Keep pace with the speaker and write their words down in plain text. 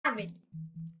Damn it.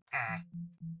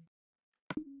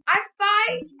 I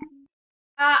find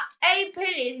a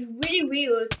pin is really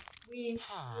weird. Really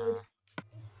weird.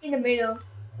 In the middle.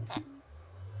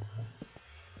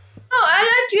 Oh, I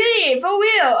actually, for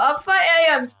real. I find I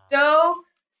am so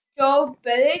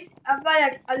bad. I find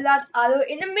like a lot other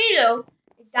in the middle.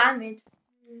 Damn it.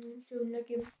 So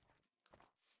lucky.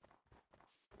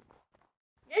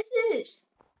 This is.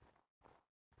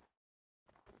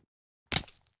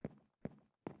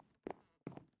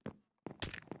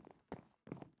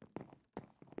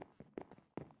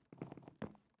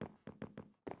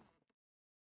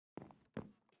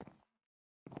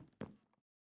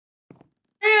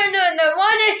 No.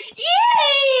 One.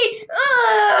 Yay!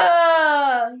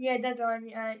 Yeah, that's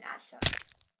one.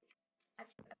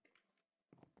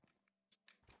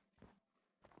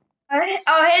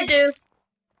 Oh, hey, dude.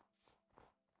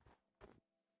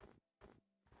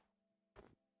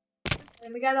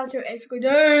 We got out to extra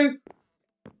day.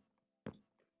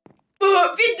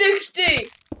 360.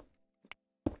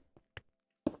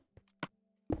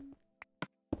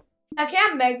 I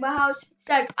can't make my house.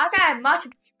 Like I got much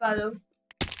better.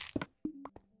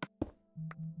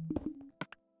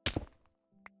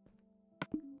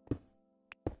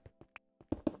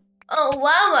 Oh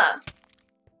wow.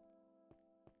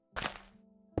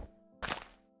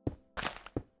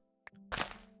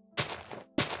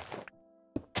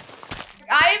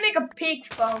 I make a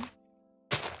pig farm.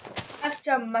 That's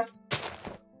so much.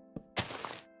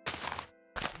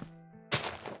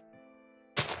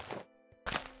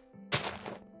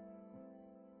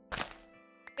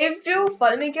 If you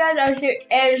follow me guys, I'll see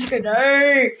every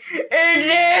day.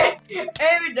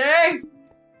 Every day.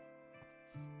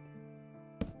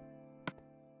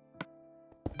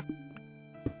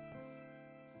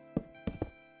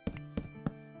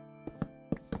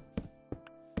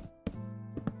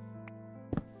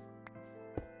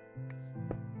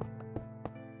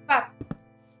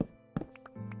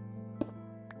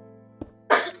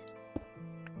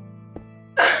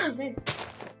 Man.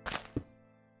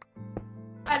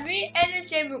 And we end the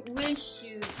same with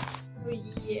shoes. Oh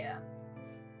yeah.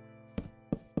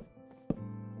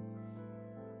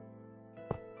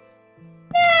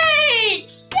 Hey!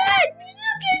 Dad,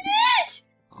 look at this!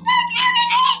 Look at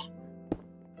this!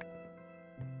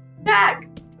 Dad!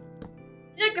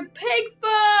 Look a pig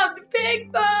farm! The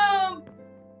pig farm!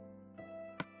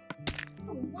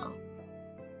 Oh wow.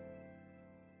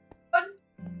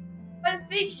 One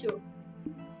picture.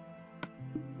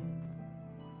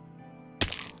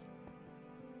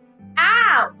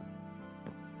 Ow!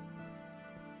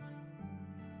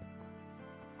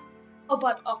 Oh,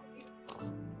 but oh.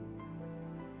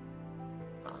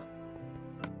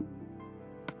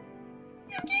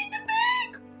 You killed the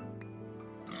pig!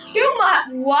 Kill my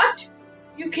what?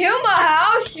 You killed my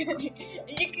house?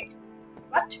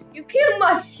 What? You killed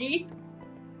my sheep?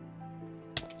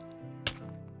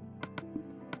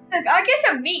 Look, I get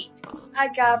some meat. I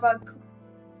got my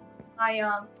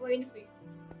brain feed.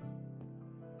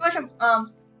 Got some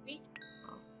meat.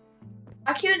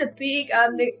 I killed the pig. I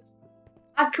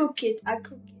cook it.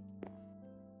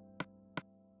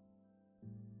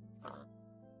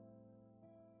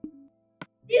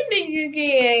 This makes you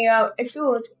get a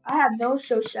food. I have no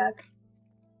soul sack.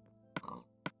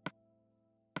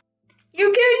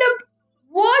 You killed the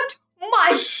what?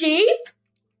 My sheep?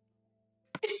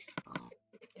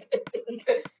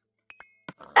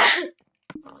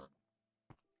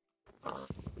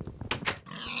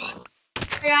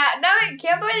 Yeah, now I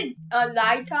can't put a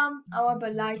light on. I want a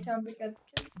light on because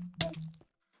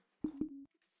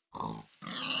I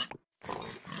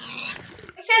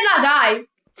cannot die.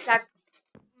 That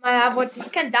my what you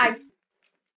can die.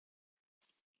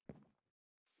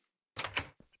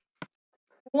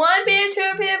 1 P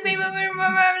 2 P 3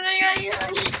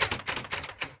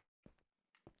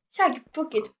 Jack,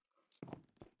 book it.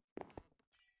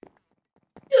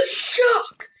 You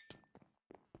shock.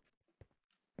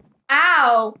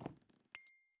 Ow.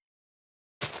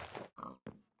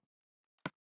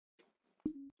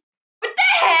 What the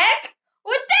heck?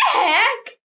 What the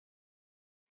heck?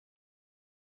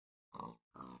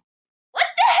 What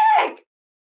the heck?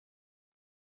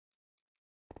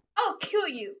 I'll kill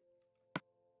you.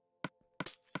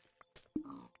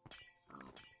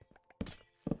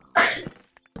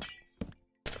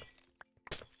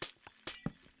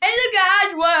 Hello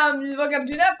guys, welcome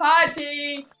to the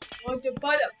party. Want to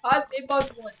put a party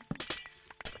boss one.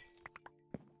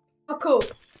 Oh cool.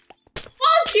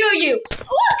 I'll kill you.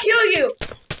 I'll kill you.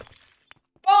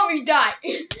 Oh me die.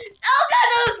 Oh god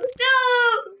no. No.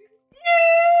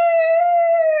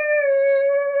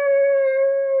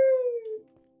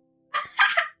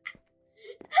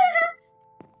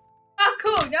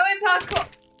 Now we parkour.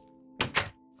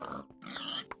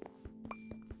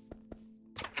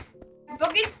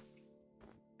 Bucket.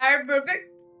 Burger.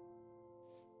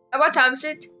 And what time is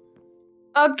it?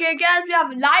 Okay, guys, we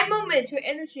have live moments. We're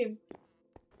in the stream.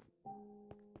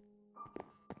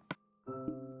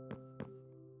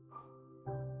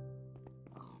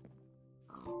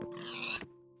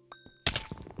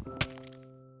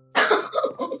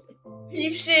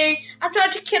 You see, I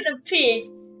tried to kill the pig.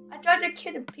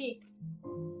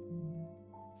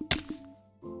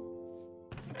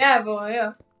 Yeah, boy,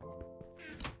 yeah.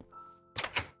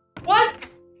 What?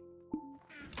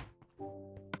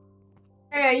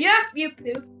 Hey, you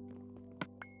poop.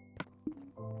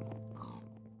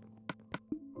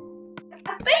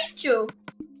 I beat you.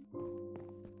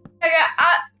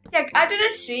 After the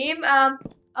stream, I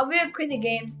will quit the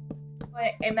game.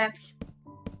 My maps.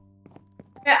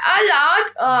 Yeah, I loud.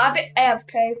 A bit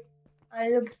AFK. I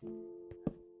look.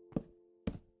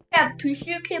 Can't push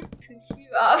you off. Can't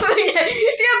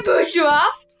push you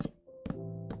off.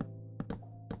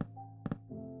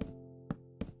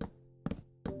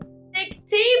 Big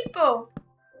people.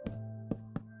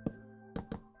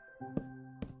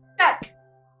 Back.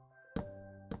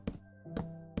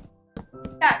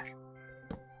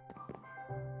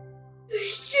 You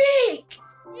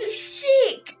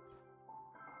sick.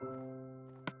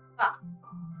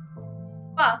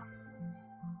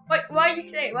 Wait, why you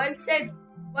say? Why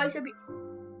should be?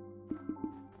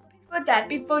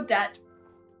 Before that.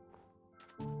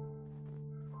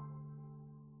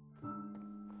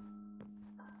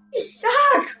 You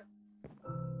suck.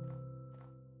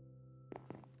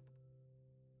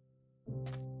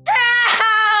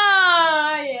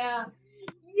 Ah, yeah.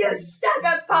 You suck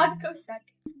at podcast.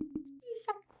 You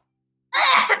suck.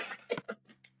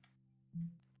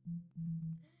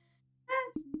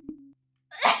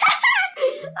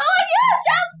 Oh my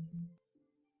God!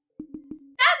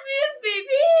 Stop moving,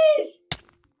 please!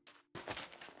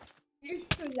 You're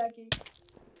so lucky.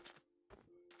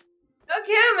 Don't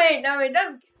kill me! No,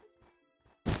 don't.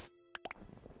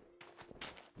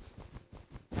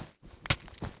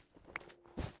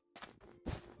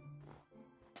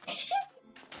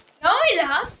 No, you're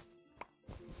not.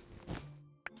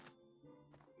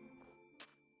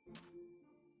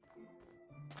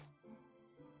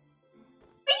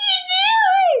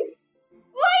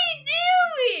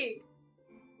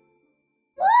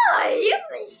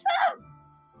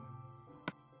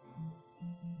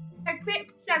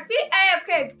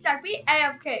 Be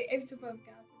AFK if to phone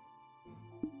count.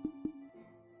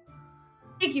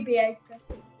 Iggy be AFK.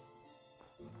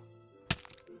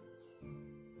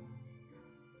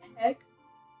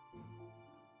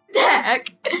 The heck?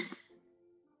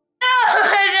 No,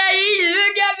 he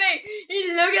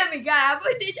look at me, guys. I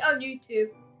put this on YouTube.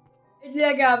 It's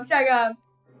like I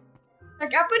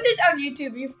put this on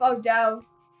YouTube. You fall down.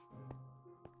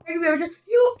 You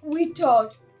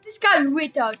retard. This guy's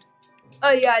retard. Oh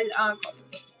yeah,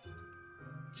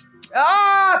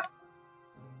 Ah!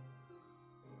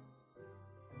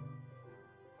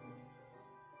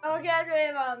 Okay, so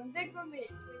take from me.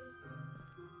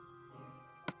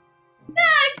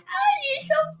 Dad, I need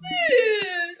some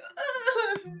food.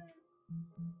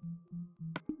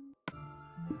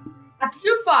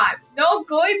 Episode 5. No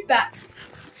going back.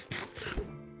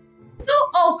 No,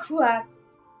 oh crap.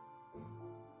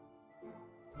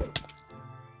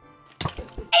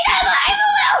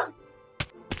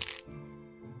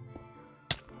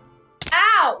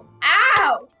 Ow!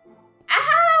 Ow!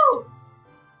 Ow!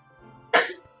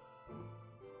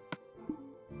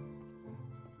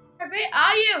 Where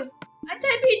are you? I type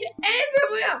it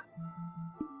everywhere.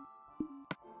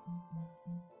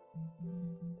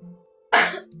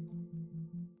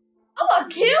 I will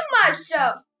kill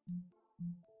myself.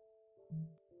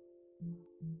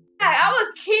 Hey, I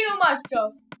will kill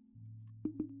myself.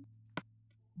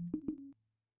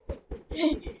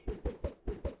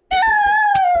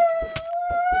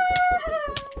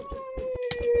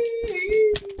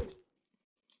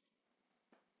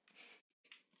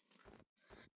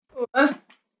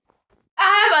 I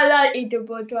have a lot of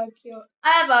eatable to kill.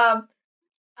 I have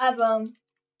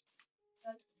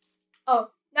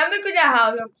oh, now I'm gonna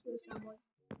have to kill someone.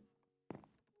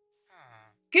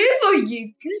 Good for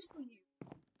you. Good for you.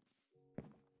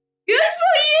 Good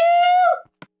for you.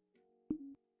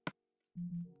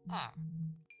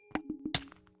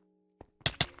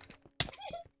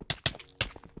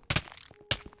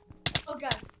 Oh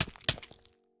God.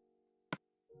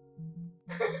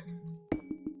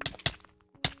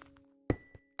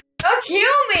 Don't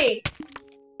kill me.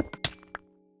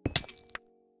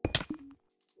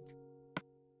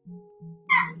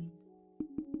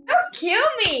 Don't kill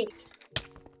me.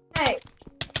 Hey.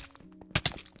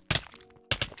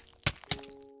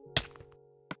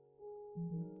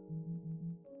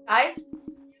 Right?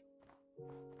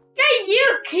 Can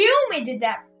you kill me to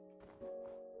death?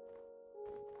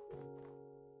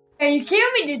 Can you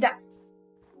kill me to death?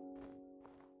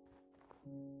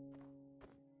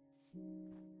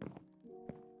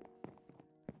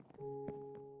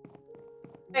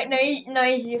 Wait, no,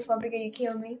 it's your fault because you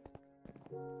killed me.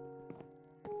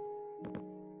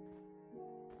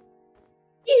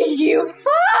 It's your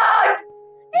fault!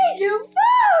 It's your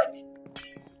fault!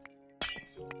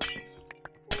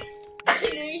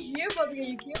 No, it's your fault because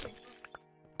you killed me.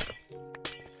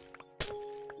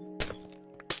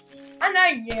 I know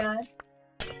you're not.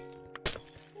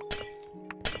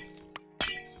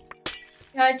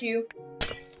 Got you.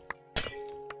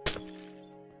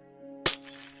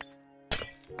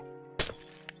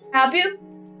 Help you?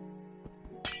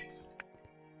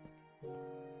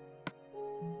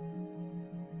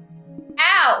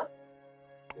 Ow!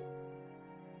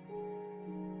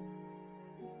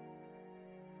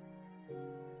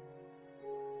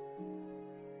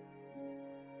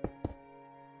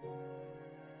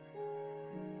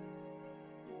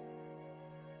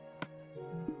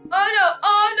 Oh no!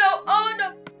 Oh no! Oh no!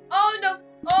 Oh no!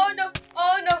 Oh no!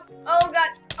 Oh no! Oh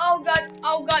god! Oh god!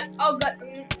 Oh god! Oh god!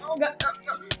 Oh god!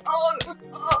 Oh oh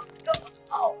oh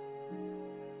oh!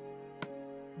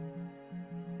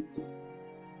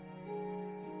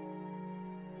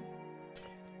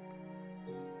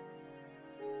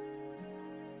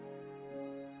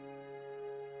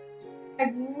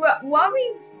 Like what we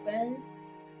spent?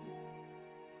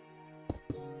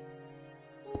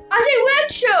 I say web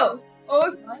show.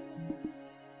 Oh my!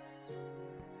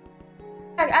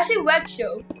 Like I say web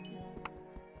show.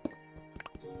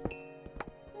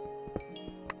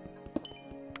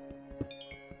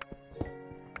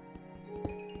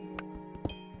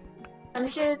 I'm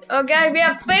sure. Okay, we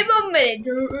have 5 more minutes.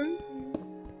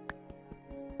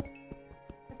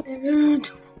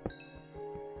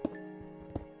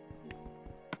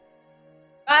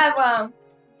 I have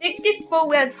 64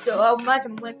 web show. Oh my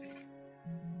god!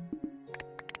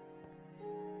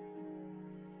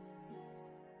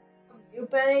 You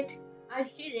bet it. I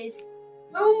see this.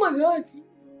 Oh my god.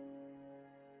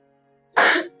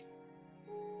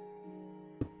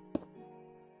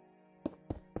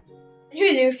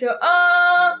 You do so.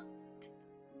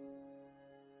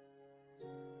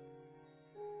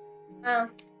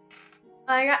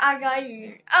 I got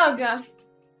you. Oh gosh.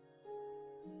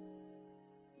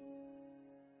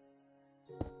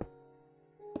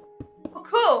 Oh,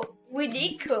 cool. We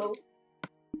did cool.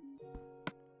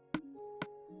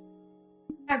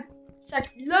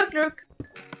 Look.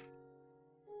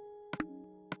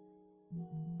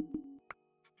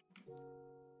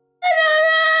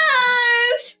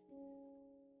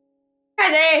 I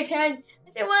said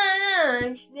one of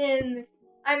those. Then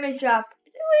I'm a shop.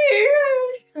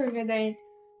 Okay, then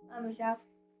I'm a shop.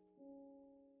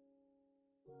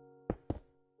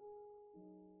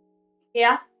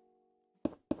 Yeah.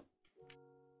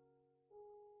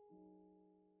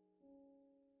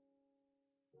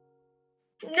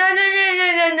 No,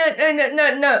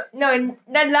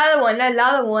 not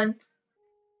another one.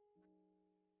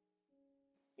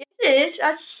 Yes, it is.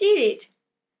 I see it.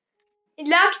 It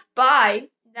lagged by.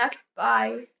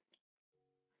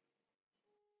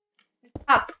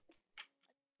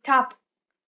 Top.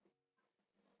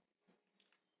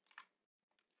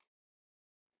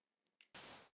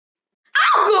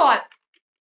 Oh god!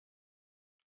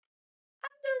 I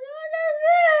don't know what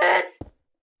is it.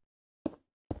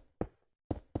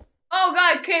 Oh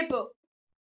god, Capo.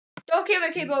 Don't kill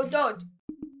me, Capo. Don't.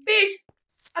 Please.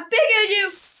 I beg of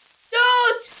you.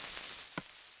 Don't.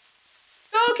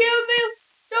 Don't kill me.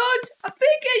 Don't. I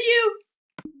beg of you.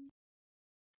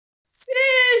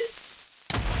 Please.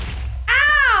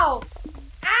 Ow.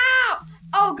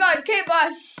 Oh god, Capo.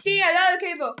 I see another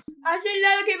Capo.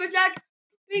 Jack.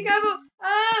 Be careful.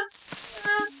 Ow.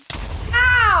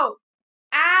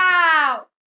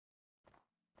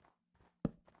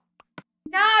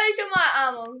 Now it's my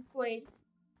ammo. Wait.